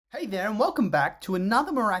Hey there and welcome back to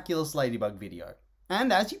another Miraculous Ladybug video.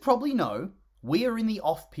 And as you probably know, we are in the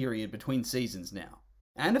off period between seasons now.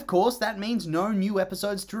 And of course that means no new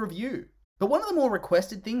episodes to review. But one of the more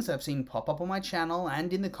requested things I've seen pop up on my channel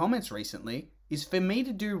and in the comments recently is for me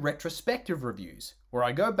to do retrospective reviews, where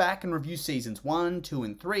I go back and review seasons 1, 2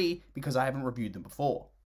 and 3 because I haven't reviewed them before.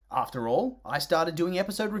 After all, I started doing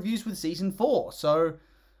episode reviews with season 4, so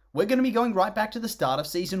we're going to be going right back to the start of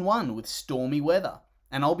season 1 with Stormy weather.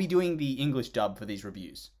 And I'll be doing the English dub for these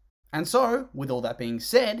reviews. And so, with all that being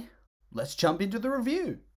said, let's jump into the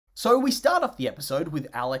review. So we start off the episode with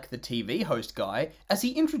Alec, the TV host guy, as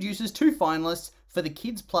he introduces two finalists for the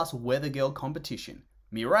Kids Plus Weather Girl competition,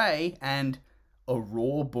 Mireille and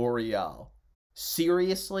Aurora Boreal.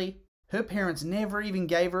 Seriously? Her parents never even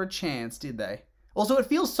gave her a chance, did they? Also, it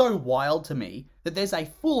feels so wild to me that there's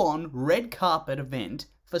a full-on red carpet event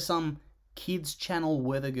for some Kids Channel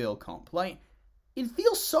Weather Girl comp. It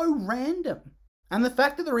feels so random. And the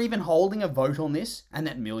fact that they're even holding a vote on this and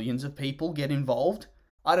that millions of people get involved,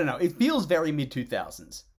 I don't know, it feels very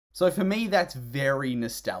mid-2000s. So for me, that's very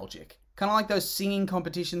nostalgic. Kind of like those singing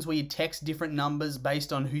competitions where you text different numbers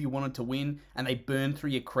based on who you wanted to win and they burn through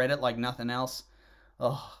your credit like nothing else.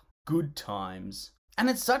 Oh, good times. And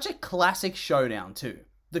it's such a classic showdown too.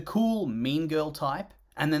 The cool mean girl type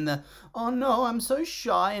and then the, oh no, I'm so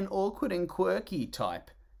shy and awkward and quirky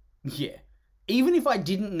type. Yeah. Even if I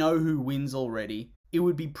didn't know who wins already, it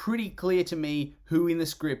would be pretty clear to me who in the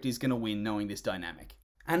script is going to win knowing this dynamic.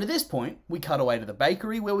 And at this point, we cut away to the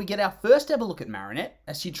bakery where we get our first ever look at Marinette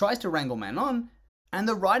as she tries to wrangle Manon, and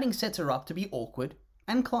the writing sets her up to be awkward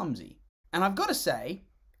and clumsy. And I've got to say,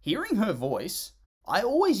 hearing her voice, I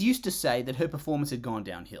always used to say that her performance had gone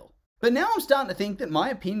downhill. But now I'm starting to think that my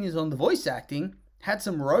opinions on the voice acting had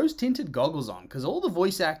some rose-tinted goggles on, because all the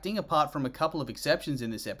voice acting, apart from a couple of exceptions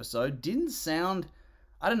in this episode, didn't sound,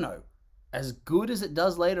 I don't know, as good as it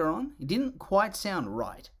does later on. It didn't quite sound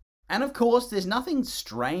right. And of course, there's nothing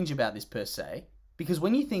strange about this per se, because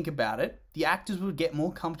when you think about it, the actors would get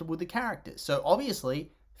more comfortable with the characters, so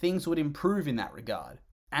obviously, things would improve in that regard.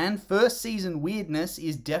 And first season weirdness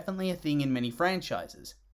is definitely a thing in many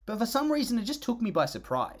franchises. But for some reason, it just took me by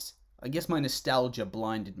surprise. I guess my nostalgia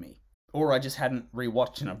blinded me. Or I just hadn't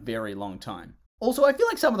rewatched in a very long time. Also, I feel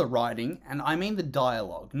like some of the writing, and I mean the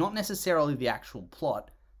dialogue, not necessarily the actual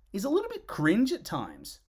plot, is a little bit cringe at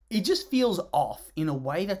times. It just feels off in a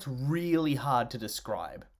way that's really hard to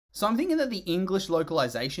describe. So I'm thinking that the English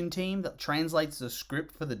localization team that translates the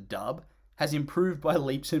script for the dub has improved by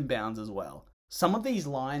leaps and bounds as well. Some of these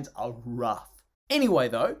lines are rough. Anyway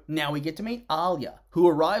though, now we get to meet Alia, who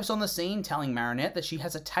arrives on the scene telling Marinette that she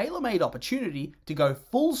has a tailor-made opportunity to go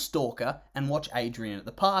full stalker and watch Adrian at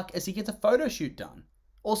the park as he gets a photo shoot done.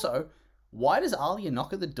 Also, why does Alia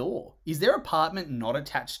knock at the door? Is their apartment not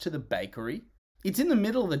attached to the bakery? It's in the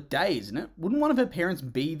middle of the day, isn't it? Wouldn't one of her parents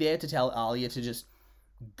be there to tell Alia to just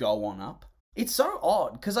go on up? It's so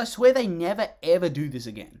odd, because I swear they never ever do this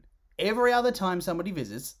again. Every other time somebody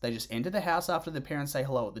visits, they just enter the house after the parents say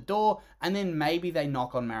hello at the door, and then maybe they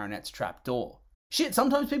knock on Marinette's trap door. Shit,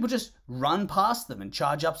 sometimes people just run past them and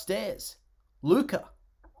charge upstairs. Luca,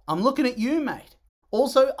 I'm looking at you, mate.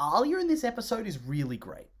 Also, Alia in this episode is really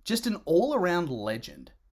great. Just an all-around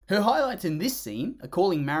legend. Her highlights in this scene are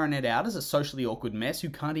calling Marinette out as a socially awkward mess who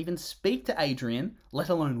can't even speak to Adrian, let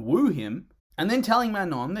alone woo him, and then telling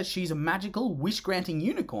Manon that she's a magical, wish-granting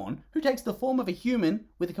unicorn who takes the form of a human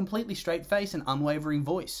with a completely straight face and unwavering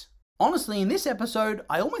voice. Honestly, in this episode,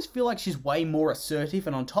 I almost feel like she's way more assertive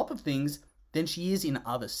and on top of things than she is in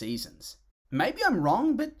other seasons. Maybe I'm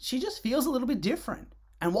wrong, but she just feels a little bit different.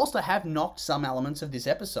 And whilst I have knocked some elements of this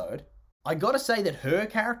episode, I gotta say that her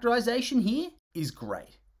characterization here is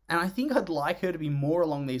great. And I think I'd like her to be more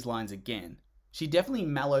along these lines again. She definitely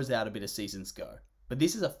mellows out a bit as seasons go, but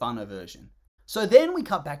this is a funner version. So then we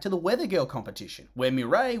cut back to the Weather Girl competition, where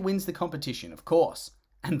Mireille wins the competition, of course.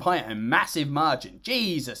 And by a massive margin.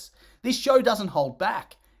 Jesus, this show doesn't hold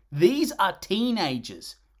back. These are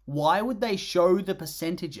teenagers. Why would they show the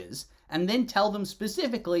percentages and then tell them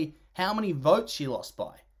specifically how many votes she lost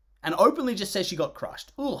by? And openly just says she got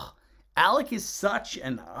crushed. Ugh, Alec is such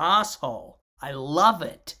an asshole. I love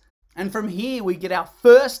it. And from here we get our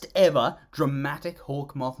first ever dramatic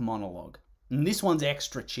Hawkmoth monologue. And this one's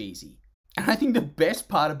extra cheesy. And I think the best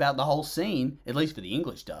part about the whole scene, at least for the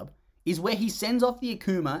English dub, is where he sends off the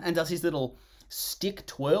Akuma and does his little stick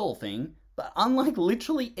twirl thing, but unlike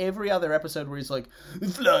literally every other episode where he's like,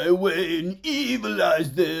 fly away and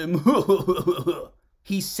evilize them,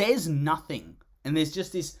 he says nothing, and there's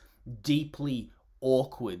just this deeply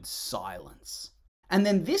awkward silence. And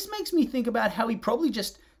then this makes me think about how he probably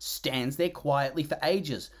just stands there quietly for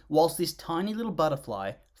ages, whilst this tiny little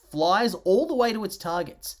butterfly flies all the way to its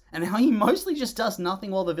targets, and how he mostly just does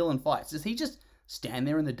nothing while the villain fights. Does he just stand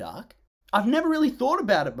there in the dark? I've never really thought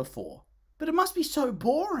about it before, but it must be so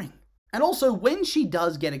boring. And also, when she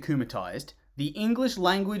does get akumatized, the English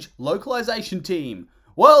language localization team,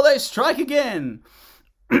 well, they strike again.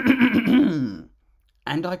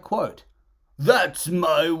 And I quote, "That's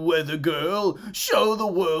my weather girl. Show the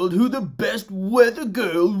world who the best weather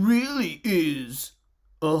girl really is."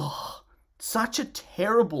 Ugh, such a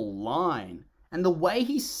terrible line. And the way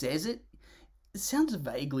he says it sounds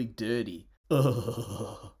vaguely dirty.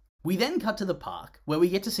 Ugh. We then cut to the park, where we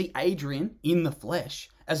get to see Adrian in the flesh,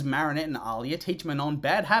 as Marinette and Alia teach Manon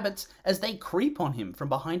bad habits as they creep on him from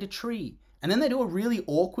behind a tree. And then they do a really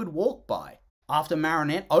awkward walk by, after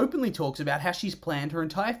Marinette openly talks about how she's planned her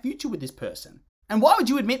entire future with this person. And why would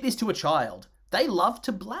you admit this to a child? They love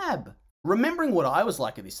to blab. Remembering what I was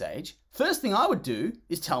like at this age, first thing I would do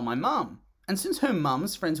is tell my mum. And since her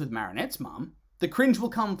mum's friends with Marinette's mum, the cringe will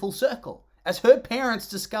come full circle, as her parents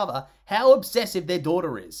discover how obsessive their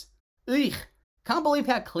daughter is. Ugh, can't believe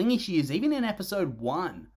how clingy she is even in episode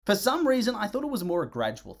 1. For some reason, I thought it was more a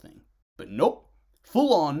gradual thing. But nope,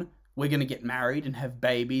 full on, we're gonna get married and have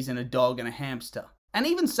babies and a dog and a hamster. And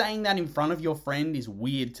even saying that in front of your friend is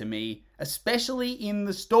weird to me, especially in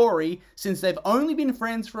the story, since they've only been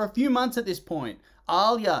friends for a few months at this point.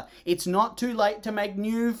 Alia, it's not too late to make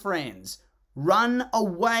new friends. Run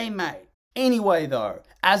away, mate. Anyway though,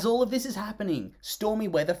 as all of this is happening, Stormy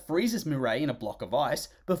weather freezes Mireille in a block of ice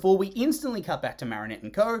before we instantly cut back to Marinette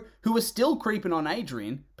and co, who are still creeping on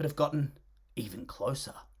Adrian, but have gotten even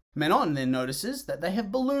closer. Manon then notices that they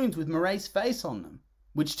have balloons with Mireille's face on them,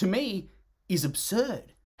 which to me is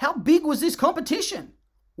absurd. How big was this competition?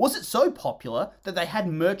 Was it so popular that they had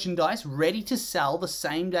merchandise ready to sell the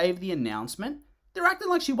same day of the announcement? They're acting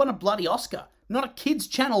like she won a bloody Oscar, not a kids'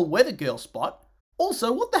 channel weather girl spot.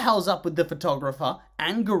 Also, what the hell's up with the photographer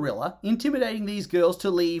and gorilla intimidating these girls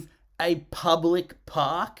to leave a public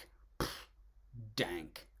park? Pfft,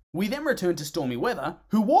 dank. We then return to Stormy Weather,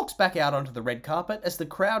 who walks back out onto the red carpet as the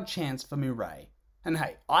crowd chants for Mireille. And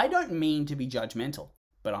hey, I don't mean to be judgmental,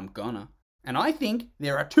 but I'm gonna. And I think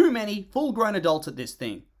there are too many full-grown adults at this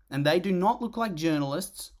thing, and they do not look like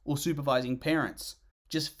journalists or supervising parents,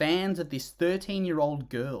 just fans of this 13-year-old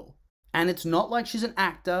girl. And it's not like she's an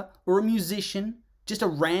actor or a musician, just a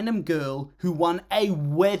random girl who won a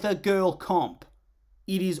weather girl comp.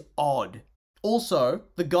 It is odd. Also,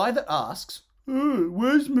 the guy that asks, "Oh,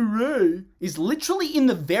 where's Mireille?" is literally in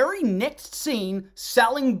the very next scene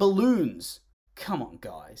selling balloons. Come on,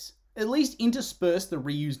 guys. At least intersperse the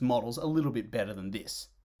reused models a little bit better than this.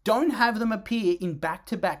 Don't have them appear in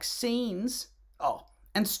back-to-back scenes. Oh,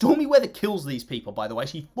 and Stormy Weather kills these people, by the way.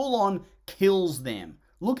 She full-on kills them.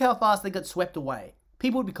 Look how fast they got swept away.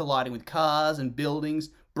 People would be colliding with cars and buildings,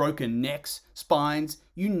 broken necks, spines,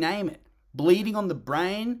 you name it. Bleeding on the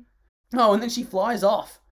brain. Oh, and then she flies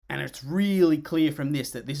off. And it's really clear from this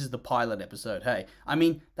that this is the pilot episode, hey. I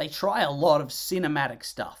mean, they try a lot of cinematic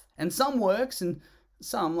stuff. And some works, and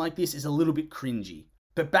some, like this, is a little bit cringy.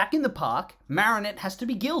 But back in the park, Marinette has to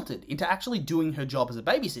be guilted into actually doing her job as a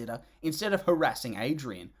babysitter instead of harassing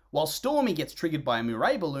Adrian, while Stormy gets triggered by a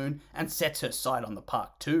Mireille balloon and sets her sight on the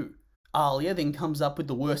park too. Alia then comes up with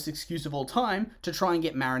the worst excuse of all time to try and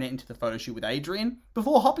get Marinette into the photo shoot with Adrian,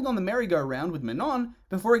 before hopping on the merry-go-round with Manon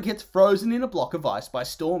before it gets frozen in a block of ice by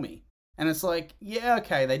Stormy. And it's like, yeah,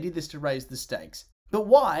 okay, they did this to raise the stakes. But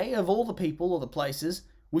why, of all the people or the places,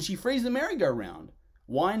 would she freeze the merry-go-round?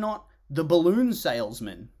 Why not the balloon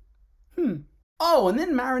salesman? Oh, and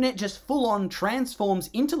then Marinette just full-on transforms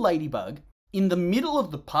into Ladybug in the middle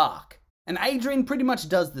of the park. And Adrian pretty much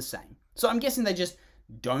does the same. So I'm guessing they just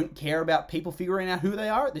don't care about people figuring out who they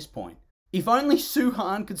are at this point. If only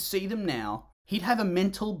Suhan could see them now, he'd have a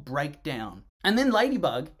mental breakdown. And then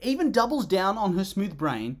Ladybug even doubles down on her smooth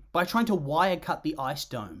brain by trying to wire cut the ice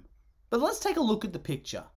dome. But let's take a look at the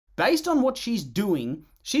picture. Based on what she's doing,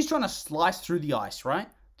 she's trying to slice through the ice, right?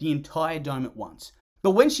 The entire dome at once.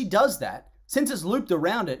 But when she does that, since it's looped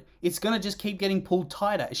around it, it's going to just keep getting pulled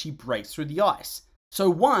tighter as she breaks through the ice. So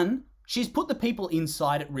one, she's put the people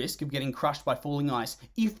inside at risk of getting crushed by falling ice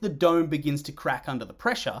if the dome begins to crack under the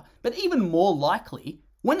pressure, but even more likely,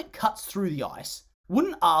 when it cuts through the ice,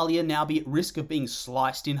 wouldn't Alia now be at risk of being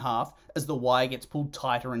sliced in half as the wire gets pulled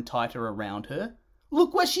tighter and tighter around her?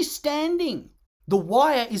 Look where she's standing! The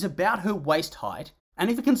wire is about her waist height, and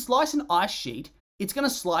if it can slice an ice sheet, it's going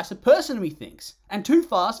to slice a person, methinks, and too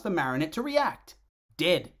fast for Marinette to react.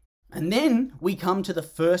 Dead. And then we come to the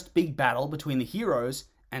first big battle between the heroes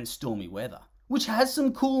and Stormy Weather, which has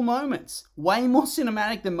some cool moments. Way more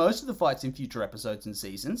cinematic than most of the fights in future episodes and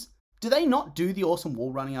seasons. Do they not do the awesome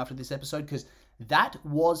wall running after this episode? Because that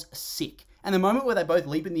was sick. And the moment where they both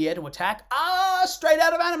leap in the air to attack, straight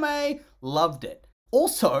out of anime. Loved it.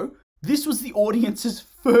 Also, this was the audience's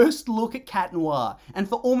first look at Cat Noir, and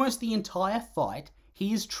for almost the entire fight,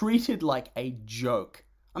 he is treated like a joke.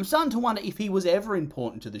 I'm starting to wonder if he was ever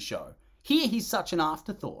important to the show. Here he's such an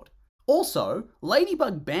afterthought. Also,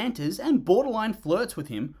 Ladybug banters and borderline flirts with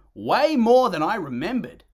him way more than I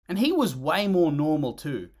remembered. And he was way more normal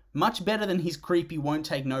too. Much better than his creepy won't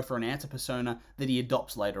take no for an answer persona that he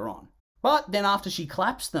adopts later on. But then after she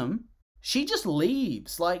claps them, she just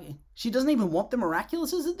leaves. Like, she doesn't even want the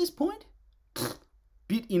Miraculouses at this point?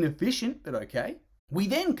 Bit inefficient, but okay. We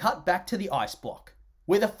then cut back to the ice block,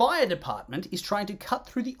 where the fire department is trying to cut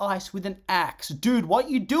through the ice with an axe. Dude, what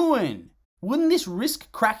you doing? Wouldn't this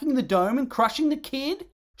risk cracking the dome and crushing the kid?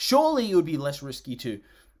 Surely it would be less risky to,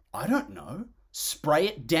 I don't know, spray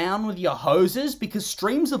it down with your hoses, because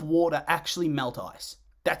streams of water actually melt ice.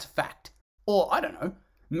 That's a fact. Or, I don't know,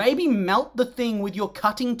 maybe melt the thing with your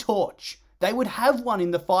cutting torch. They would have one in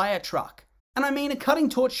the fire truck. And I mean, a cutting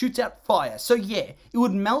torch shoots out fire, so yeah, it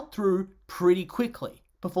would melt through pretty quickly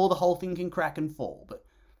before the whole thing can crack and fall, but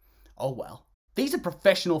oh well. These are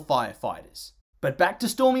professional firefighters. But back to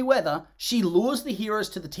stormy weather, she lures the heroes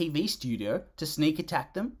to the TV studio to sneak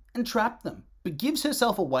attack them and trap them, but gives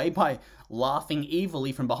herself away by laughing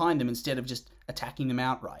evilly from behind them instead of just attacking them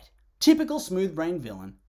outright. Typical smooth-brained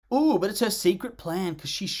villain. Ooh, but it's her secret plan because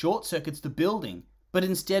she short-circuits the building. But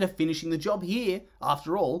instead of finishing the job here,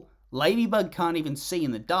 after all, Ladybug can't even see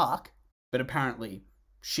in the dark, but apparently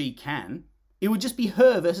she can. It would just be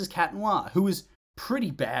her versus Cat Noir, who was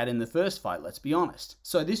pretty bad in the first fight, let's be honest.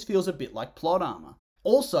 So this feels a bit like plot armor.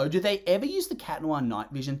 Also, do they ever use the Cat Noir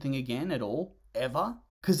night vision thing again at all? Ever?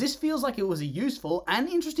 Because this feels like it was a useful and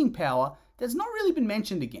interesting power that's not really been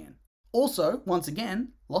mentioned again. Also, once again,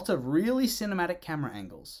 lots of really cinematic camera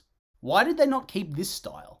angles. Why did they not keep this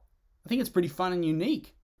style? I think it's pretty fun and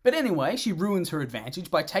unique. But anyway, she ruins her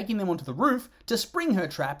advantage by taking them onto the roof to spring her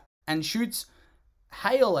trap and shoots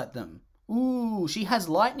hail at them. Ooh, she has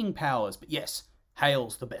lightning powers, but yes,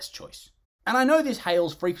 hail's the best choice. And I know this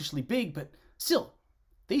hail's freakishly big, but still,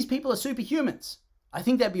 these people are superhumans. I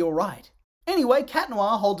think they'd be alright. Anyway, Cat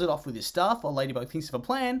Noir holds it off with his staff while Ladybug thinks of a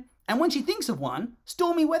plan, and when she thinks of one,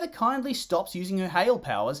 Stormy Weather kindly stops using her hail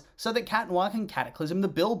powers so that Cat Noir can cataclysm the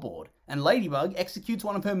billboard, and Ladybug executes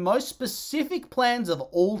one of her most specific plans of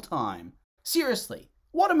all time. Seriously,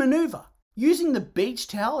 what a maneuver! Using the beach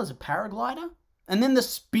towel as a paraglider, and then the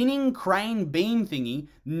spinning crane beam thingy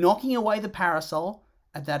knocking away the parasol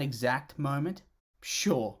at that exact moment.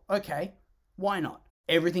 Sure, okay, why not?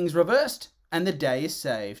 Everything's reversed, and the day is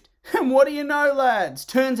saved. And what do you know, lads?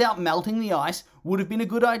 Turns out melting the ice would have been a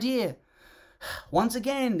good idea. Once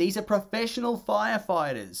again, these are professional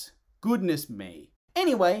firefighters. Goodness me.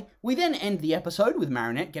 Anyway, we then end the episode with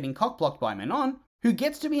Marinette getting cockblocked by Manon, who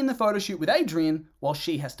gets to be in the photo shoot with Adrian while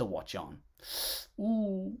she has to watch on.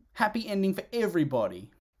 Ooh, happy ending for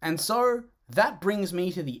everybody. And so, that brings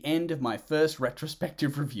me to the end of my first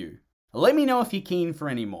retrospective review. Let me know if you're keen for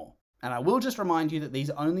any more. And I will just remind you that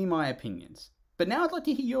these are only my opinions. But now I'd like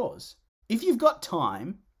to hear yours. If you've got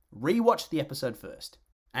time, rewatch the episode first.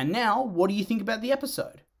 And now, what do you think about the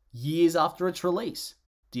episode? Years after its release.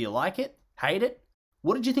 Do you like it? Hate it?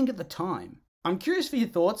 What did you think at the time? I'm curious for your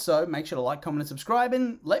thoughts, so make sure to like, comment, and subscribe,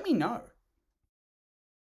 and let me know.